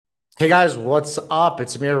Hey guys, what's up?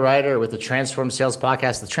 It's Amir Ryder with the Transform Sales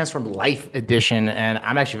Podcast, the Transform Life Edition, and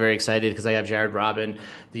I'm actually very excited because I have Jared Robin,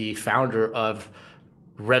 the founder of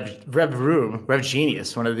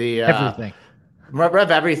RevGenius, one of the Everything. Rev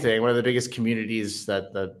Everything, one of the biggest communities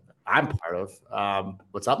that I'm part of.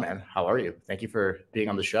 What's up, man? How are you? Thank you for being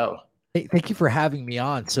on the show. Hey, thank you for having me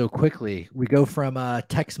on so quickly. We go from a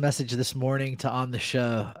text message this morning to on the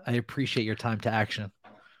show. I appreciate your time to action.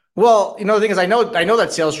 Well, the thing is, I know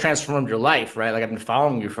that sales transformed your life, right? Like I've been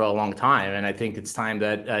following you for a long time, and I think it's time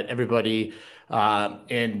that everybody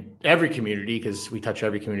in every community, because we touch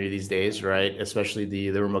every community these days, right? Especially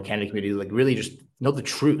the remote candidate community, like really just know the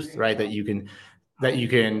truth, right? That you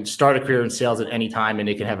can start a career in sales at any time, and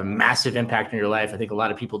it can have a massive impact on your life. I think a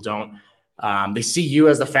lot of people don't. They see you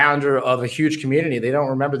as the founder of a huge community. They don't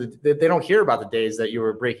remember they don't hear about the days that you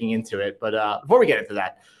were breaking into it. But before we get into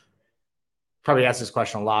that, probably ask this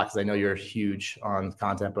question a lot because I know you're huge on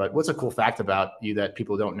content, but what's a cool fact about you that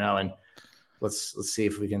people don't know? And let's see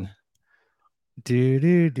if we can Do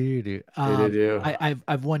do do do. do.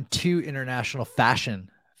 I've won two international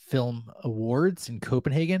fashion film awards in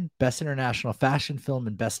Copenhagen, best international fashion film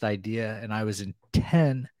and best idea, and I was in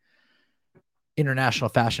 10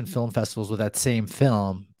 international fashion film festivals with that same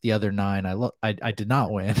film. The other nine, I did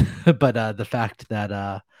not win, but the fact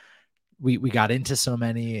that we got into so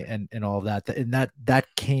many and all of that, and that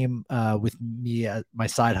came with me, my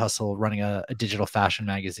side hustle running a digital fashion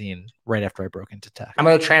magazine right after I broke into tech. I'm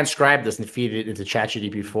going to transcribe this and feed it into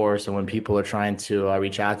ChatGPT 4. So when people are trying to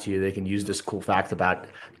reach out to you, they can use this cool fact about,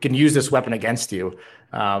 can use this weapon against you.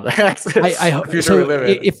 I Future so we live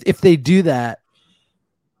in. if they do that,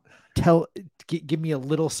 give me a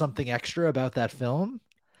little something extra about that film,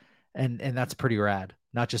 and that's pretty rad.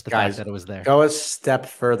 Not just the fact Guys, that it was there. go a step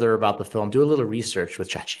further about the film. Do a little research with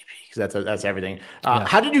ChatGPT because that's everything. Yeah.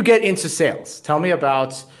 How did you get into sales? Tell me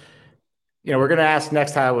about. We're going to ask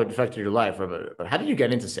next how it affected your life, but how did you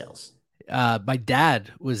get into sales? My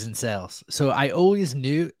dad was in sales. So I always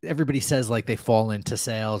knew. Everybody says like they fall into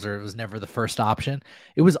sales or it was never the first option.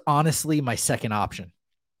 It was honestly my second option.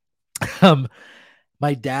 Um,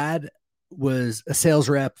 my dad was a sales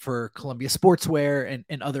rep for Columbia Sportswear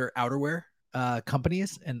and other outerwear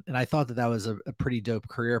companies. And I thought that that was a pretty dope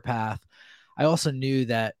career path. I also knew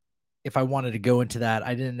that if I wanted to go into that,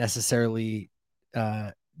 I didn't necessarily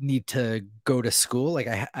need to go to school. Like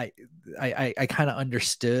I kind of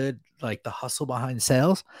understood like the hustle behind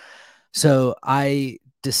sales. So I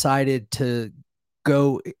decided to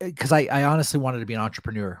go because I honestly wanted to be an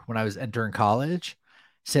entrepreneur when I was entering college.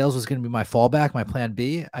 Sales was going to be my fallback, my plan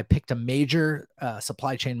B. I picked a major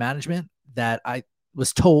supply chain management that I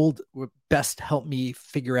was told would best help me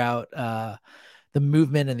figure out the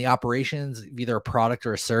movement and the operations of either a product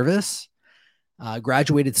or a service.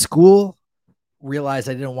 Graduated school, realized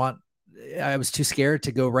I was too scared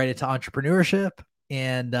to go right into entrepreneurship.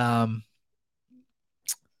 And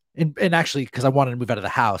actually, because I wanted to move out of the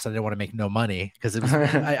house, I didn't want to make no money because it was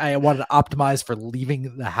I wanted to optimize for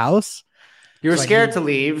leaving the house. You were So scared to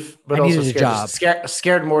leave, but I also needed a job.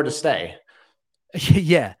 scared more to stay.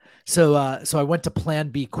 Yeah. So I went to plan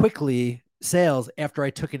B quickly sales after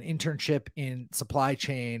I took an internship in supply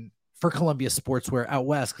chain for Columbia Sportswear out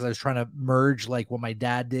west because I was trying to merge like what my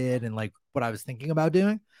dad did and like what I was thinking about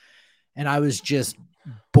doing. And I was just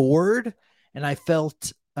bored. And I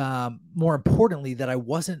felt more importantly that I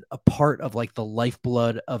wasn't a part of like the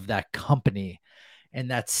lifeblood of that company.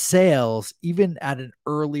 And that sales, even at an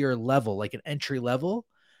earlier level, like an entry level,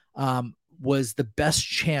 was the best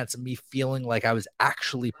chance of me feeling like I was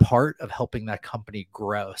actually part of helping that company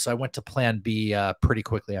grow. So I went to plan B pretty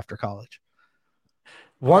quickly after college.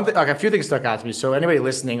 One thing, like a few things stuck out to me. So anybody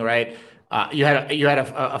listening, right? You had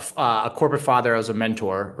a corporate father as a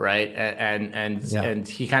mentor, right? Yeah. And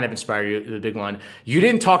he kind of inspired you, the big one. You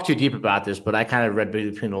didn't talk too deep about this, but I kind of read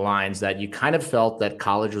between the lines that you kind of felt that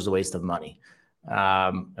college was a waste of money.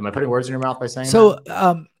 Am I putting words in your mouth by saying that? So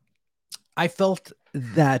I felt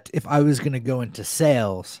that if I was going to go into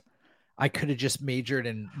sales, I could have just majored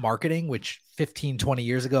in marketing, which 15, 20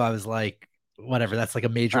 years ago, I was like, whatever, that's like a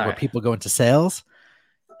major All where right. people go into sales.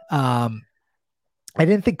 Um, I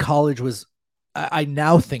didn't think college was, I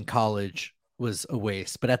now think college was a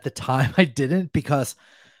waste, but at the time I didn't because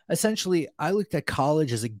essentially I looked at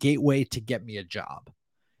college as a gateway to get me a job.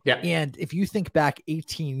 Yeah. And if you think back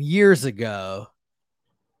 18 years ago,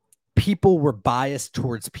 people were biased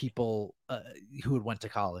towards people who had went to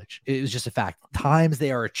college. It was just a fact. Times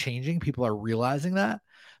they are changing. People are realizing that.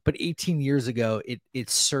 But 18 years ago, it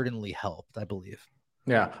certainly helped, I believe.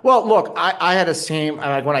 Yeah. Well, look, I had the same,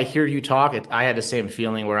 like when I hear you talk, I had the same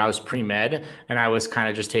feeling where I was pre-med and I was kind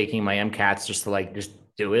of just taking my MCATs just to like, just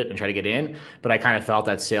do it and try to get in. But I kind of felt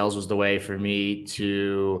that sales was the way for me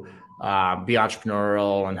to be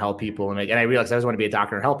entrepreneurial and help people. And I realized I always want to be a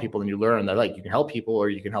doctor and help people. And you learn that like you can help people, or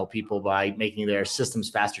you can help people by making their systems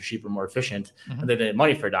faster, cheaper, more efficient, Mm-hmm. and then they get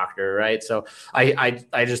money for a doctor, right? So I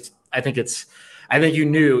think I think you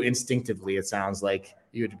knew instinctively. It sounds like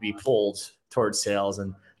you would be pulled towards sales,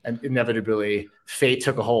 and inevitably fate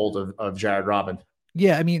took a hold of Jared Robin.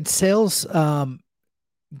 Yeah, I mean, sales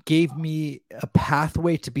gave me a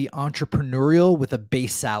pathway to be entrepreneurial with a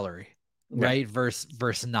base salary, Yeah. right?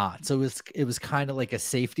 Versus not. So it was kind of like a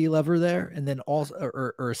safety lever there, and then also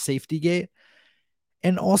or a safety gate.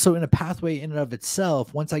 And also in a pathway in and of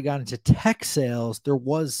itself, once I got into tech sales, there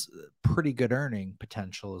was pretty good earning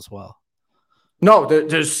potential as well. No,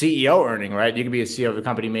 there's CEO earning, right? You could be a CEO of a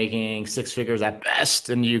company making six figures at best,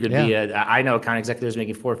 and you could Yeah. be I know account executives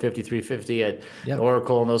making 450, 350 at Yep.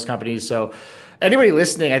 Oracle and those companies. So anybody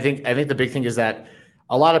listening, I think the big thing is that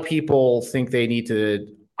a lot of people think they need to,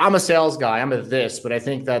 I'm a sales guy, I'm a this, but I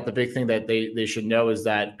think that the big thing that they should know is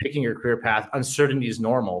that picking your career path, uncertainty is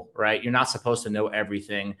normal, right? You're not supposed to know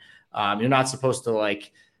everything. You're not supposed to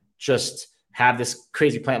like just have this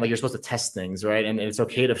crazy plan. Like you're supposed to test things, right? And it's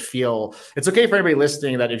okay to feel, it's okay for everybody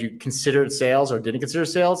listening that if you considered sales or didn't consider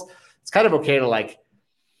sales, it's kind of okay to like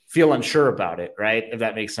feel unsure about it, right? If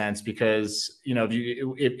that makes sense, because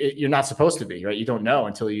you're not supposed to be, right? You don't know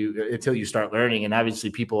until you start learning, and obviously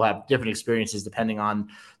people have different experiences depending on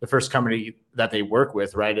the first company that they work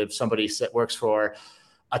with, right? If somebody works for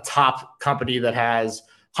a top company that has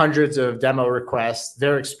hundreds of demo requests,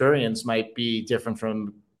 their experience might be different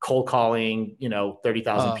from cold calling,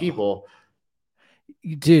 30,000 Uh, people.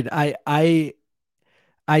 dude, I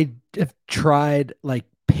have tried like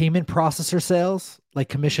payment processor sales, like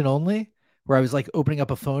commission only, where I was like opening up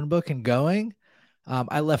a phone book and going.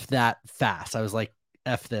 I left that fast. I was like,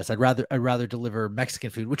 F this. I'd rather deliver Mexican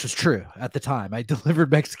food, which was true at the time. I delivered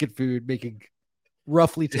Mexican food, making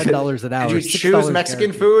roughly $10 an Did hour, you choose $6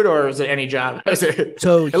 Mexican guaranteed. food, or is it any job?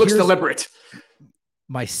 So It looks here's deliberate.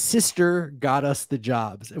 my sister got us the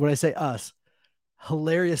jobs. And when I say us,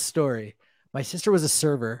 hilarious story. My sister was a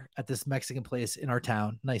server at this Mexican place in our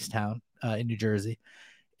town, nice town in New Jersey,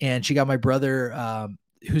 and she got my brother,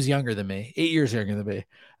 who's younger than me, 8 years younger than me,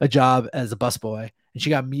 a job as a busboy, and she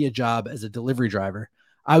got me a job as a delivery driver.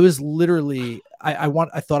 I was literally, I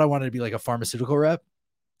thought I wanted to be like a pharmaceutical rep,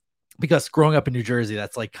 because growing up in New Jersey,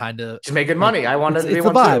 that's like kind of Just making like money. I wanted to be it's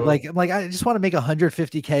the one vibe. too. Like I just want to make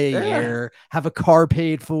 150K a Yeah. year, have a car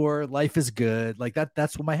paid for, life is good. Like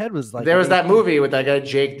that's what my head was like There at was that 18. movie with that guy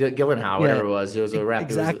Jake Gyllenhaal, Yeah, whatever it was. It was a rep. It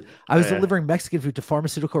was exact. I was yeah. delivering Mexican food to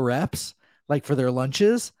pharmaceutical reps, like for their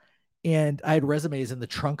lunches, and I had resumes in the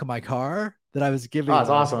trunk of my car that I was Oh, giving it's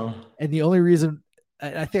them. awesome. And the only reason,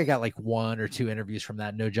 I think I got like one or two interviews from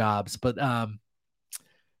that, no jobs. But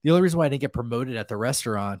the only reason why I didn't get promoted at the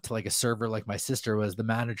restaurant to like a server like my sister was the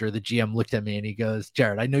manager, the GM looked at me and he goes,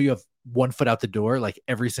 Jared, I know you have one foot out the door like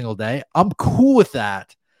every single day. I'm cool with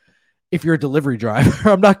that if you're a delivery driver.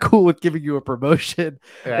 I'm not cool with giving you a promotion and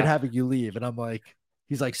Yeah. having you leave. And I'm like,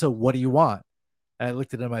 he's like, so what do you want? And I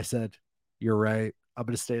looked at him, I said, you're right. I'm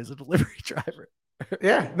going to stay as a delivery driver.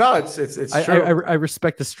 Yeah. No, it's I true.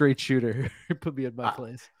 respect a straight shooter. Put me in my I,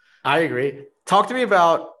 place. I agree. Talk to me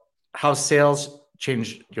about how sales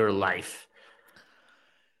changed your life.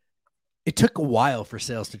 It took a while for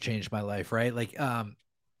sales to change my life, right? Like, Well,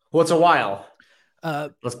 it's a while. uh,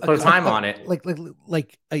 Let's put a time on it.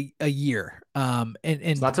 like a year. And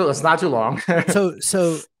It's not too long.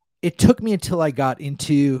 so it took me until I got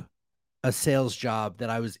into a sales job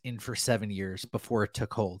that I was in for 7 years before it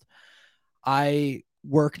took hold. I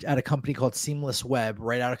worked at a company called Seamless Web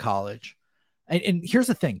right out of college. And here's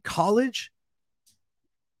the thing, college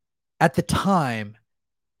at the time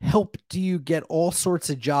helped you get all sorts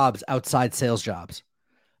of jobs outside sales jobs.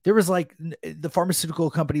 There was like the pharmaceutical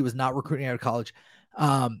company was not recruiting out of college.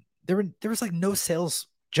 There was like no sales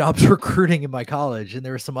jobs recruiting in my college, and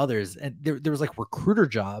there were some others, and there was like recruiter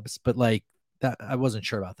jobs, but like that I wasn't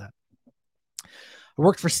sure about that. I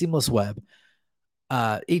worked for Seamless Web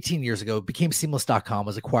 18 years ago, became seamless.com,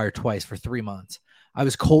 was acquired twice for 3 months. I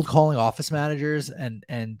was cold calling office managers and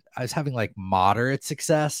I was having like moderate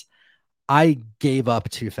success. I gave up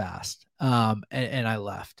too fast. And I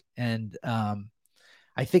left. And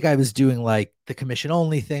I think I was doing like the commission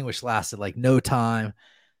only thing, which lasted like no time.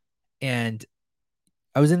 And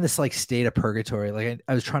I was in this like state of purgatory. Like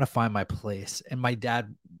I was trying to find my place. And my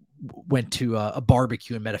dad went to a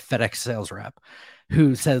barbecue and met a FedEx sales rep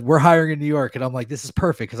who said, we're hiring in New York. And I'm like, this is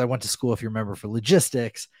perfect because I went to school, if you remember, for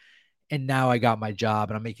logistics. And now I got my job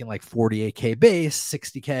and I'm making like 48K base,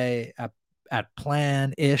 60K at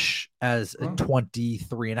plan-ish as a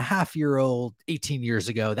 23 and a half year old 18 years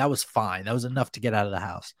ago. That was fine. That was enough to get out of the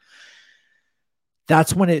house.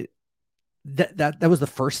 That's when that was the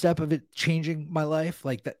first step of it changing my life.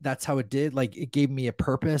 Like that's how it did. Like it gave me a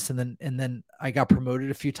purpose. And then I got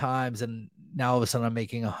promoted a few times, and now all of a sudden I'm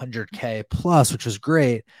making 100K plus, which was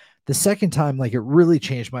great. The second time, like, it really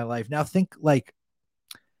changed my life. Now think, like,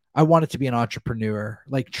 I wanted to be an entrepreneur,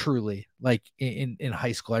 like, truly, like in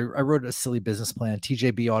high school. I wrote a silly business plan,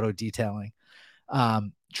 TJB Auto Detailing,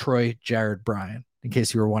 Troy, Jared, Brian, in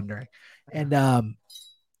case you were wondering. And I'm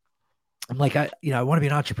like, I want to be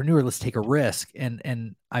an entrepreneur. Let's take a risk.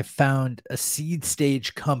 And I found a seed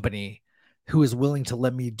stage company who is willing to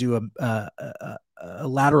let me do a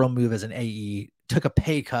lateral move as an AE. Took a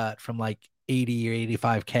pay cut from like 80 or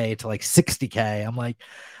 85K to like 60K. I'm like,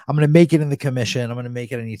 I'm going to make it in the commission. I'm going to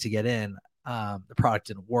make it. I need to get in. The product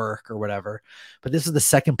didn't work or whatever. But this is the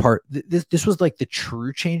second part. This was like the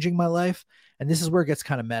true changing my life. And this is where it gets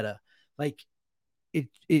kind of meta. Like,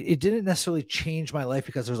 it didn't necessarily change my life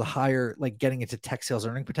because there's a higher, like, getting into tech sales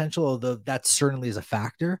earning potential, although that certainly is a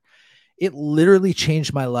factor. It literally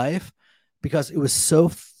changed my life because it was so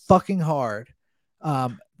fucking hard,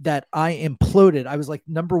 that I imploded. I was like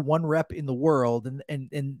number one rep in the world,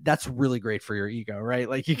 and that's really great for your ego, right?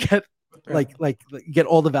 Like you get like you get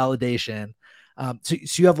all the validation. So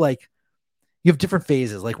you have different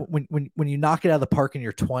phases. Like when you knock it out of the park in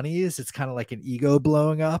your 20s, it's kind of like an ego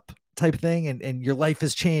blowing up type thing, and your life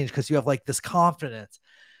has changed because you have like this confidence.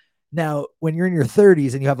 Now, when you're in your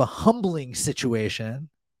 30s and you have a humbling situation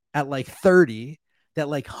at like 30 that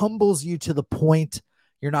like humbles you to the point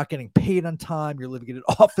you're not getting paid on time, you're living in an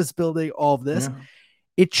office building, all of this,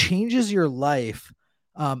 it changes your life.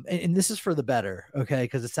 And this is for the better, okay?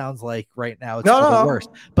 Because it sounds like right now it's for the worst.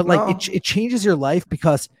 But like it changes your life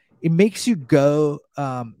because it makes you go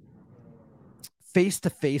face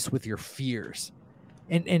to face with your fears.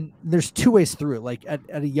 And there's two ways through it. Like at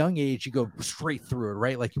a young age, you go straight through it,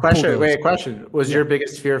 right? Like you Question. Was your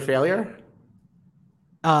biggest fear failure?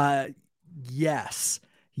 Yes.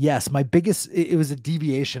 My biggest, it was a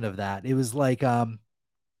deviation of that. It was like not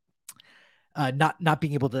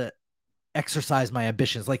being able to exercise my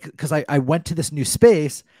ambitions. Like, because I went to this new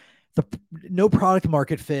space, no product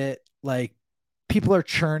market fit, like people are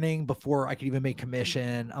churning before I could even make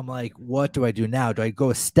commission. I'm like, what do I do now? Do I go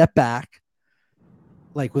a step back,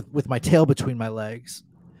 like with my tail between my legs?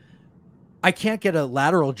 I can't get a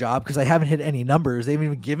lateral job because I haven't hit any numbers. They haven't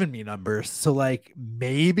even given me numbers. So like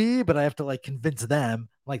maybe, but I have to like convince them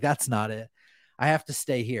like that's not it. I have to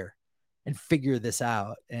stay here and figure this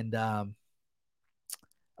out. And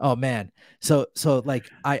oh man. So like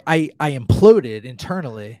I imploded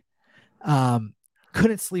internally.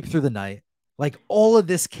 Couldn't sleep through the night. Like all of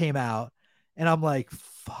this came out and I'm like,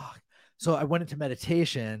 fuck. So I went into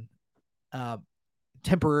meditation,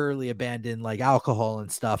 temporarily abandoned like alcohol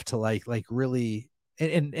and stuff to like really,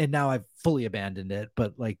 and now I've fully abandoned it.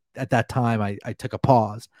 But like at that time I took a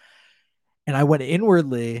pause and I went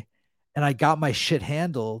inwardly and I got my shit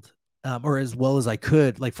handled, or as well as I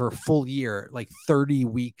could, like for a full year, like 30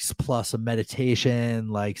 weeks plus of meditation,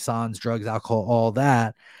 like sans, drugs, alcohol, all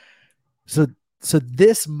that. So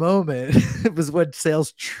this moment was when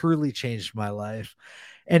sales truly changed my life.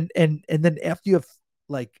 And then after you have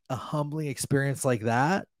like a humbling experience like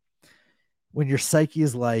that, when your psyche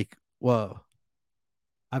is like, whoa,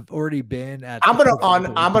 I've already been at I'm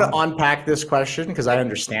gonna unpack this question because I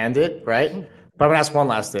understand it, right? But I'm gonna ask one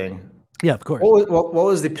last thing. Yeah, of course. What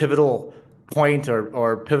was the pivotal point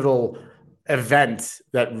or pivotal event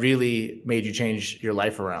that really made you change your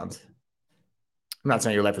life around? I'm not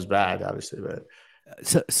saying your life was bad, obviously, but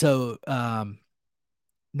so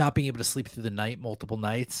not being able to sleep through the night multiple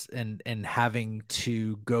nights and having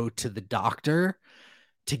to go to the doctor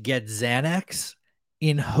to get Xanax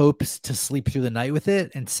in hopes to sleep through the night with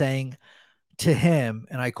it, and saying to him,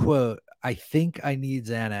 and I quote, "I think I need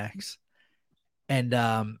Xanax." And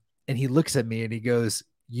he looks at me and he goes,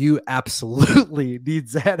 "You absolutely need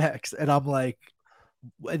Xanax." And I'm like,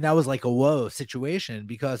 and that was like a whoa situation,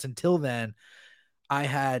 because until then I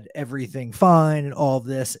had everything fine and all of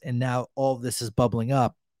this, and now all of this is bubbling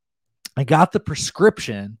up. I got the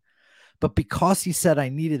prescription, but because he said I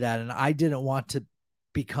needed that and I didn't want to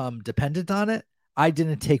become dependent on it, I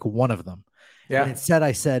didn't take one of them. yeah. And instead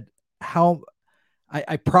I said, how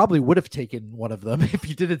I probably would have taken one of them if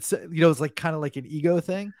you didn't say, it's like kind of like an ego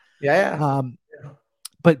thing. Yeah.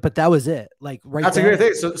 But that was it. Like right. That's a great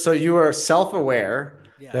thing. So you were self-aware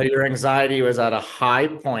that your anxiety was at a high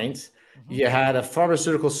point. You had a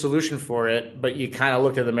pharmaceutical solution for it, but you kind of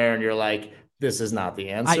looked in the mirror and you're like, this is not the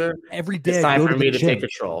answer. Every day it's time for me to take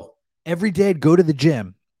control. every day I'd go to the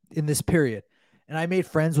gym in this period, and I made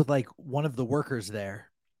friends with like one of the workers there,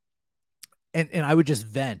 and I would just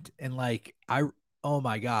vent and like I oh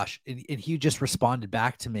my gosh, and he just responded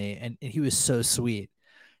back to me, and he was so sweet.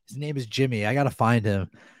 His name is Jimmy. I gotta find him.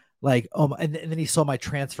 Like, and then he saw my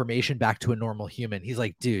transformation back to a normal human. He's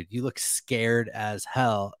like, dude, you look scared as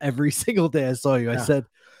hell every single day I saw you. I Yeah. said,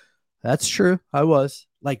 that's true. I was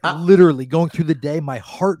like Uh, literally going through the day, my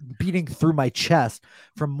heart beating through my chest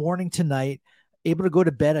from morning to night, able to go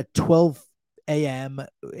to bed at 12 a.m.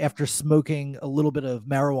 after smoking a little bit of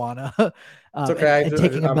marijuana it's and, okay. and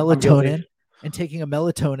taking a I'm guilty. melatonin,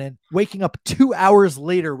 waking up 2 hours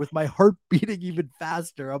later with my heart beating even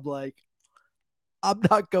faster. I'm like, I'm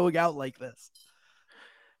not going out like this.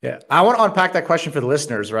 Yeah, I want to unpack that question for the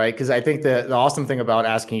listeners, right? Because I think the awesome thing about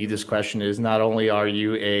asking you this question is not only are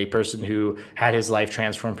you a person who had his life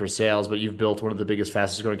transformed for sales, but you've built one of the biggest,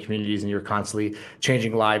 fastest growing communities and you're constantly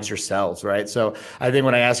changing lives yourselves, right? So I think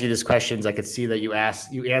when I ask you these questions, I could see that you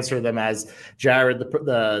answer them as Jared,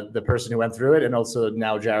 the person who went through it, and also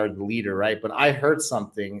now Jared, the leader, right? But I heard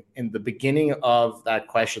something in the beginning of that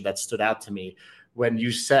question that stood out to me when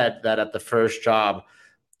you said that at the first job,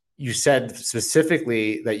 you said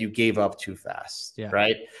specifically that you gave up too fast, Yeah.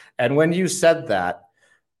 right? And when you said that,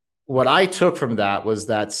 what I took from that was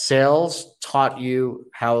that sales taught you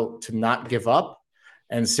how to not give up,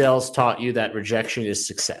 and sales taught you that rejection is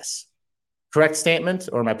success. Correct statement,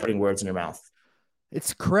 or am I putting words in your mouth?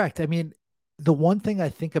 It's correct. I mean, the one thing I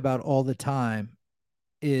think about all the time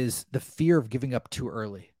is the fear of giving up too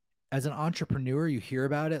early. As an entrepreneur, you hear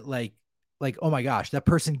about it like oh my gosh, that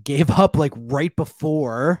person gave up like right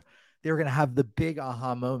before they were going to have the big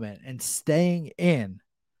aha moment, and staying in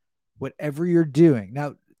whatever you're doing.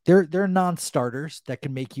 Now, there are non-starters that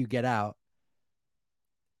can make you get out.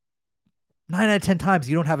 9 out of 10 times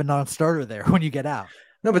you don't have a non-starter there when you get out.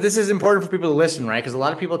 No, but this is important for people to listen, right? Because a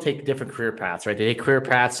lot of people take different career paths, right? They take career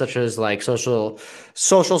paths such as like social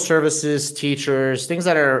services, teachers, things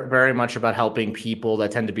that are very much about helping people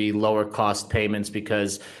that tend to be lower cost payments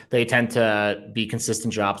because they tend to be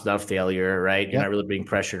consistent jobs without failure, right? You're Yep. not really being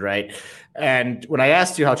pressured, right? And when I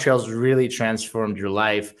asked you how trails really transformed your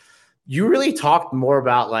life, you really talked more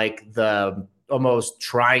about like the almost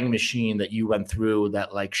trying machine that you went through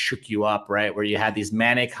that like shook you up, right? Where you had these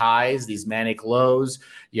manic highs, these manic lows,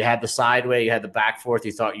 you had the sideway, you had the back forth.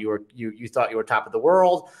 You thought you thought you were top of the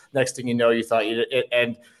world. Next thing you know, you thought you it,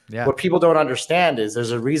 and Yeah. what people don't understand is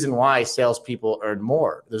there's a reason why salespeople earn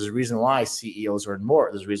more. There's a reason why CEOs earn more.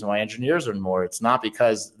 There's a reason why engineers earn more. It's not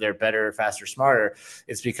because they're better, faster, smarter.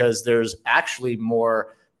 It's because there's actually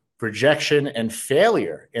more rejection and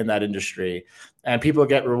failure in that industry, and people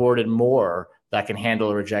get rewarded more that can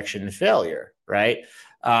handle rejection and failure, right?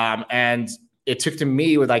 And it took to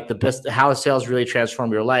me with like the best how sales really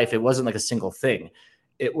transformed your life. It wasn't like a single thing.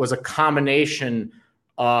 It was a combination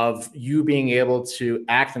of you being able to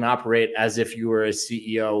act and operate as if you were a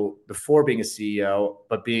CEO before being a CEO,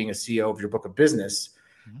 but being a CEO of your book of business,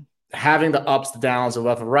 Mhm. having the ups, the downs, the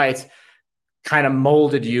left and right, kind of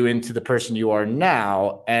molded you into the person you are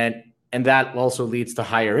now. And that also leads to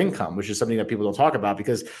higher income, which is something that people don't talk about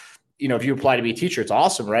because if you apply to be a teacher, it's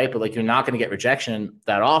awesome, right? But like you're not going to get rejection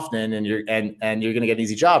that often, and you're going to get an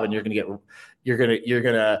easy job, and you're going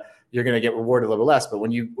to get rewarded a little less. But when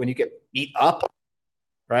you get beat up,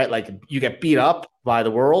 right? Like you get beat up by the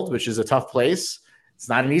world, which is a tough place. It's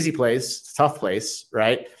not an easy place. It's a tough place,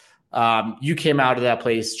 right? You came out of that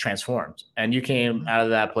place transformed, and you came Mhm. out of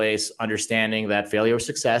that place understanding that failure was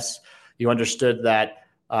success. You understood that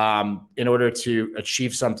in order to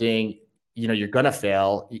achieve something, you're gonna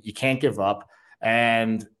fail. You can't give up.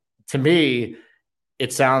 And to me,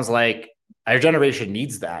 it sounds like our generation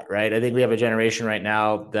needs that, right? I think we have a generation right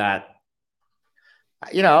now that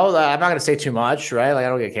I'm not going to say too much, right? Like I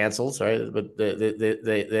don't get canceled, right? But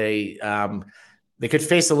they could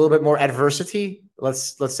face a little bit more adversity.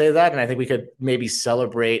 Let's say that, and I think we could maybe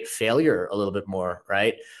celebrate failure a little bit more,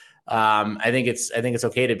 right? I think it's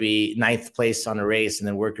okay to be ninth place on a race and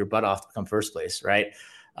then work your butt off to become first place, right?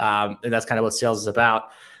 And that's kind of what sales is about.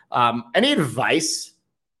 Any advice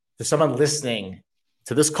to someone listening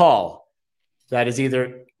to this call that is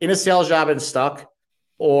either in a sales job and stuck,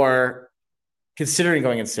 or considering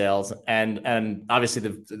going in sales, and obviously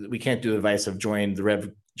we can't do the advice of join the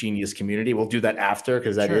RevGenius community. We'll do that after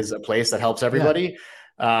because that Sure. is a place that helps Yeah. everybody.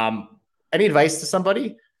 Any advice to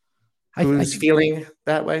somebody I who's think feeling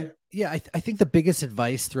that way? yeah, I think the biggest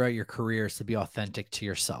advice throughout your career is to be authentic to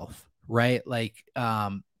yourself, right? Like,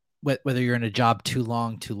 whether you're in a job too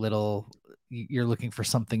long, too little, you're looking for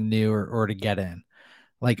something new, or to get in,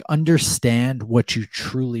 like, understand what you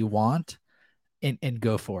truly want, and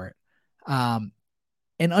go for it. Um,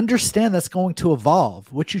 and understand that's going to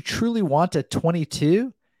evolve. What you truly want at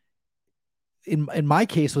 22, in my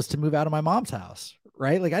case, was to move out of my mom's house,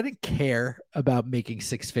 right? Like I didn't care about making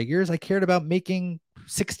six figures. I cared about making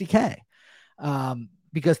 60K,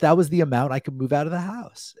 because that was the amount I could move out of the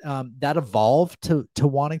house. That evolved to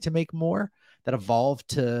wanting to make more. That evolved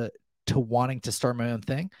to wanting to start my own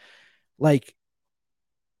thing. Like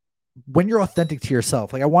when you're authentic to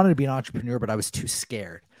yourself, like I wanted to be an entrepreneur, but I was too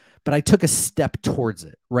scared. But I took a step towards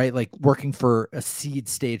it, right? Like working for a seed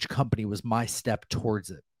stage company was my step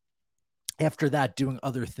towards it. After that, doing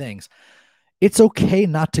other things. It's okay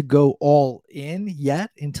not to go all in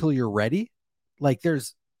yet until you're ready. Like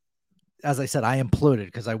there's, as I said, I imploded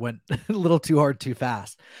because I went a little too hard too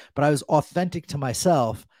fast, but I was authentic to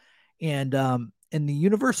myself, and the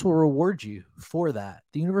universe will reward you for that.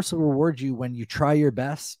 The universe will reward you when you try your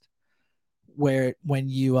best, where when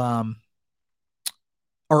you are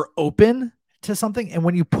open to something, and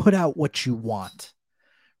when you put out what you want,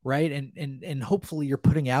 right? And hopefully you're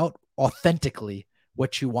putting out authentically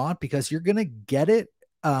what you want, because you're gonna get it.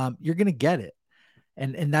 You're gonna get it,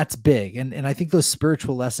 and that's big. And I think those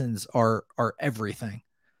spiritual lessons are everything,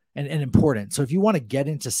 and important. So if you want to get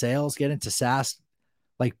into sales, get into SaaS,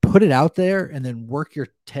 like put it out there and then work your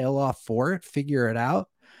tail off for it, figure it out.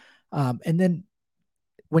 And then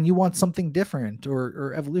when you want something different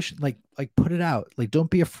or evolution, like put it out. Like don't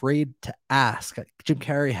be afraid to ask. Jim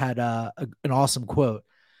Carrey had an awesome quote.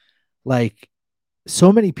 Like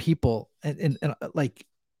so many people, and like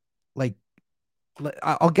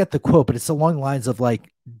I'll get the quote, but it's along the lines of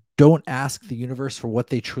like, don't ask the universe for what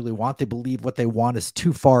they truly want. They believe what they want is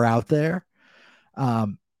too far out there,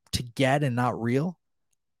 to get and not real.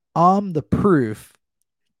 I'm the proof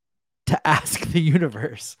to ask the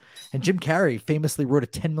universe. And Jim Carrey famously wrote a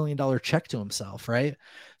 $10 million check to himself, right?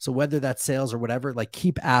 So whether that's sales or whatever, like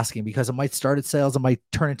keep asking, because it might start at sales, it might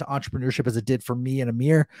turn into entrepreneurship as it did for me and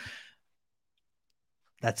Amir.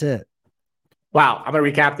 That's it. Wow, I'm gonna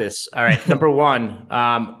recap this. All right, number one,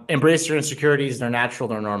 embrace your insecurities. They're natural.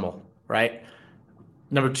 They're normal. Right.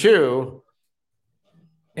 Number two,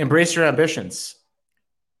 embrace your ambitions.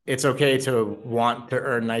 It's okay to want to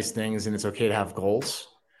earn nice things, and it's okay to have goals.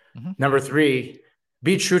 Mm-hmm. Number three,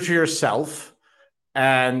 be true to yourself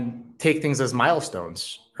and take things as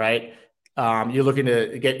milestones, right? You're looking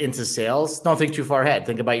to get into sales. Don't think too far ahead.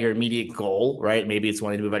 Think about your immediate goal, right? Maybe it's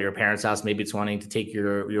wanting to move out of your parents' house. Maybe it's wanting to take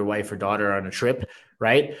your wife or daughter on a trip,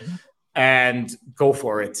 right? Mm-hmm. And go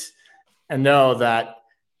for it. And know that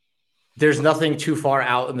there's nothing too far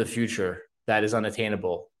out in the future that is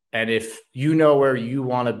unattainable. And if you know where you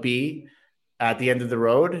want to be at the end of the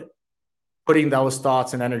road, putting those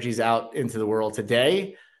thoughts and energies out into the world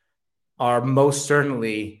today are most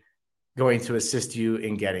certainly going to assist you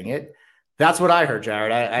in getting it. That's what I heard,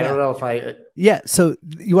 Jared. I Yeah. don't know if I. Yeah. So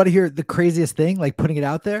you want to hear the craziest thing, like putting it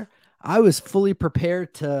out there? I was fully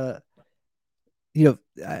prepared to,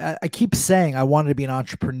 I keep saying I wanted to be an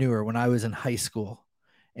entrepreneur when I was in high school.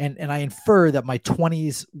 And I infer that my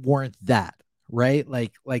 20s weren't that, right?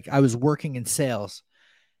 Like I was working in sales.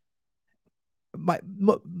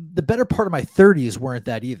 The better part of my 30s weren't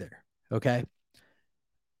that either. Okay.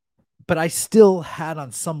 But I still had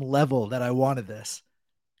on some level that I wanted this.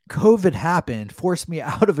 COVID happened, forced me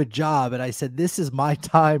out of a job, and I said, "This is my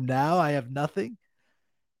time now. I have nothing,"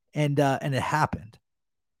 and it happened.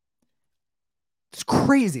 It's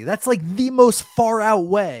crazy. That's like the most far out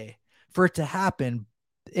way for it to happen,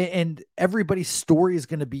 and everybody's story is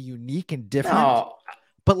going to be unique and different. No,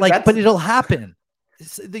 But it'll happen.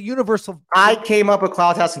 It's the universal. I came up with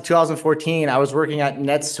Cloud House in 2014. I was working at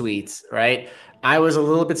NetSuite, right? I was a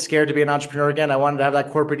little bit scared to be an entrepreneur again. I wanted to have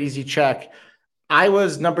that corporate easy check. I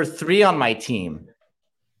was number three on my team.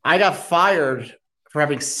 I got fired for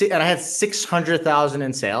having and I had 600,000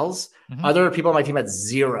 in sales. Mhm. Other people on my team had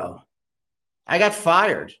zero. I got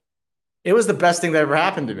fired. It was the best thing that ever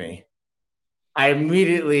happened to me. I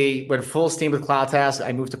immediately went full steam with Cloud Task.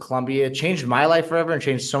 I moved to Columbia, changed my life forever and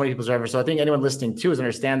changed so many people's forever. So I think anyone listening too is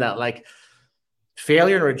understand that like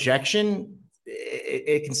failure and rejection,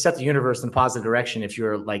 it can set the universe in a positive direction if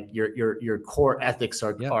you're like your core ethics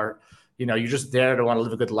Yep. are you're just there to want to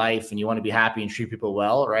live a good life and you want to be happy and treat people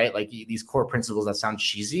well, right? Like these core principles that sound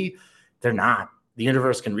cheesy, they're not. The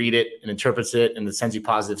universe can read it and interprets it and it sends you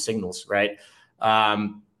positive signals, right?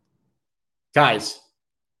 Um, Guys,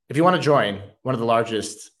 if you want to join one of the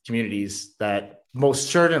largest communities that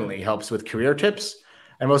most certainly helps with career tips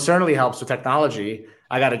and most certainly helps with technology,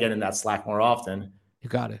 I got to get in that Slack more often. You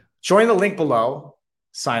got it. Join the link below,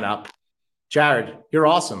 sign up. Jared, you're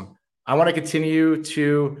awesome. I want to continue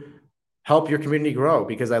to help your community grow,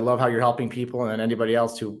 because I love how you're helping people, and anybody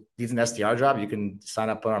else who needs an SDR job, you can sign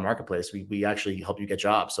up on our marketplace. We actually help you get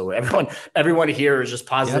jobs. So everyone here is just Yep.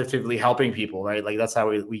 positively helping people, right? Like that's how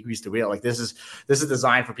we used to be. Like this is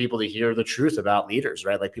designed for people to hear the truth about leaders,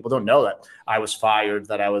 right? Like people don't know that I was fired,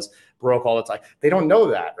 that I was broke all the time. They don't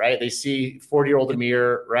know that, right? They see 40-year-old Yep.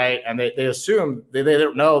 Amir, right? And they assume they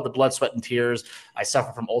don't know the blood, sweat, and tears. I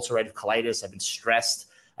suffer from ulcerative colitis. I've been stressed.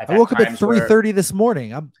 I've I had woke up at times where 3:30 this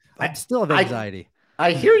morning. I'm I still have I anxiety.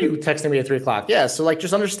 I hear you texting me at 3 o'clock. Yeah. So like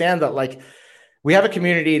just understand that like we have a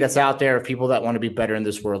community that's out there of people that want to be better in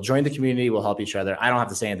this world. Join the community. We'll help each other. I don't have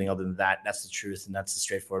to say anything other than that. That's the truth. And that's the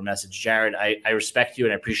straightforward message. Jared, I respect you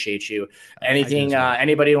and I appreciate you. I do Anything, as well.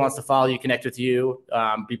 anybody who wants to follow you, connect with you,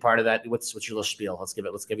 be part of that. What's your little spiel? Let's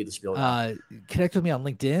give you the spiel now. Uh, Connect with me on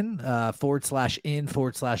LinkedIn,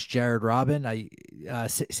 /in/ Jared Robin. I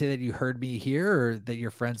say that you heard me here or that you're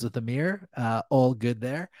friends with Amir. All good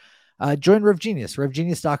there. Join RevGenius,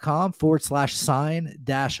 revgenius.com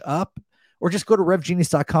 /sign-up, or just go to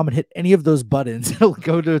revgenius.com and hit any of those buttons. It'll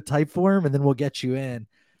go to a type form and then we'll get you in.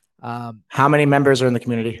 How many members are in the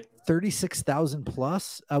community? 36,000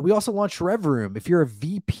 plus. We also launched Rev Room. If you're a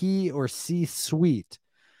VP or C suite,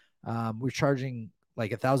 we're charging like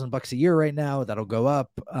 $1,000 a year right now. That'll go up.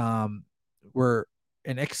 We're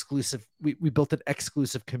an exclusive. We built an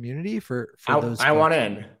exclusive community for those I want folks.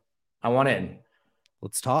 in. I want in.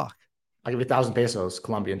 Let's talk. I'll give you 1,000 pesos,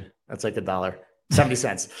 Colombian. That's like the dollar. 70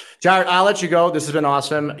 cents. Jared, I'll let you go. This has been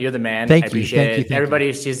awesome. You're the man. I Thank you. appreciate Thank you. it. Thank you. Everybody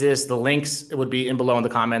who sees this, the links would be in below in the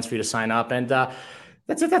comments for you to sign up. And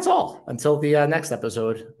that's it. That's all. Until the next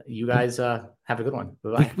episode, you And guys have a good one.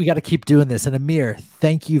 Bye-bye. we got to keep doing this. And Amir,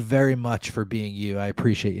 thank you very much for being you. I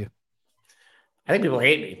appreciate you. I think people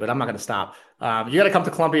hate me, but I'm not going to stop. You got to come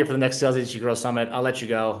to Columbia for the next Sales Agency Growth Summit. I'll let you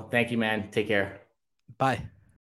go. Thank you, man. Take care. Bye.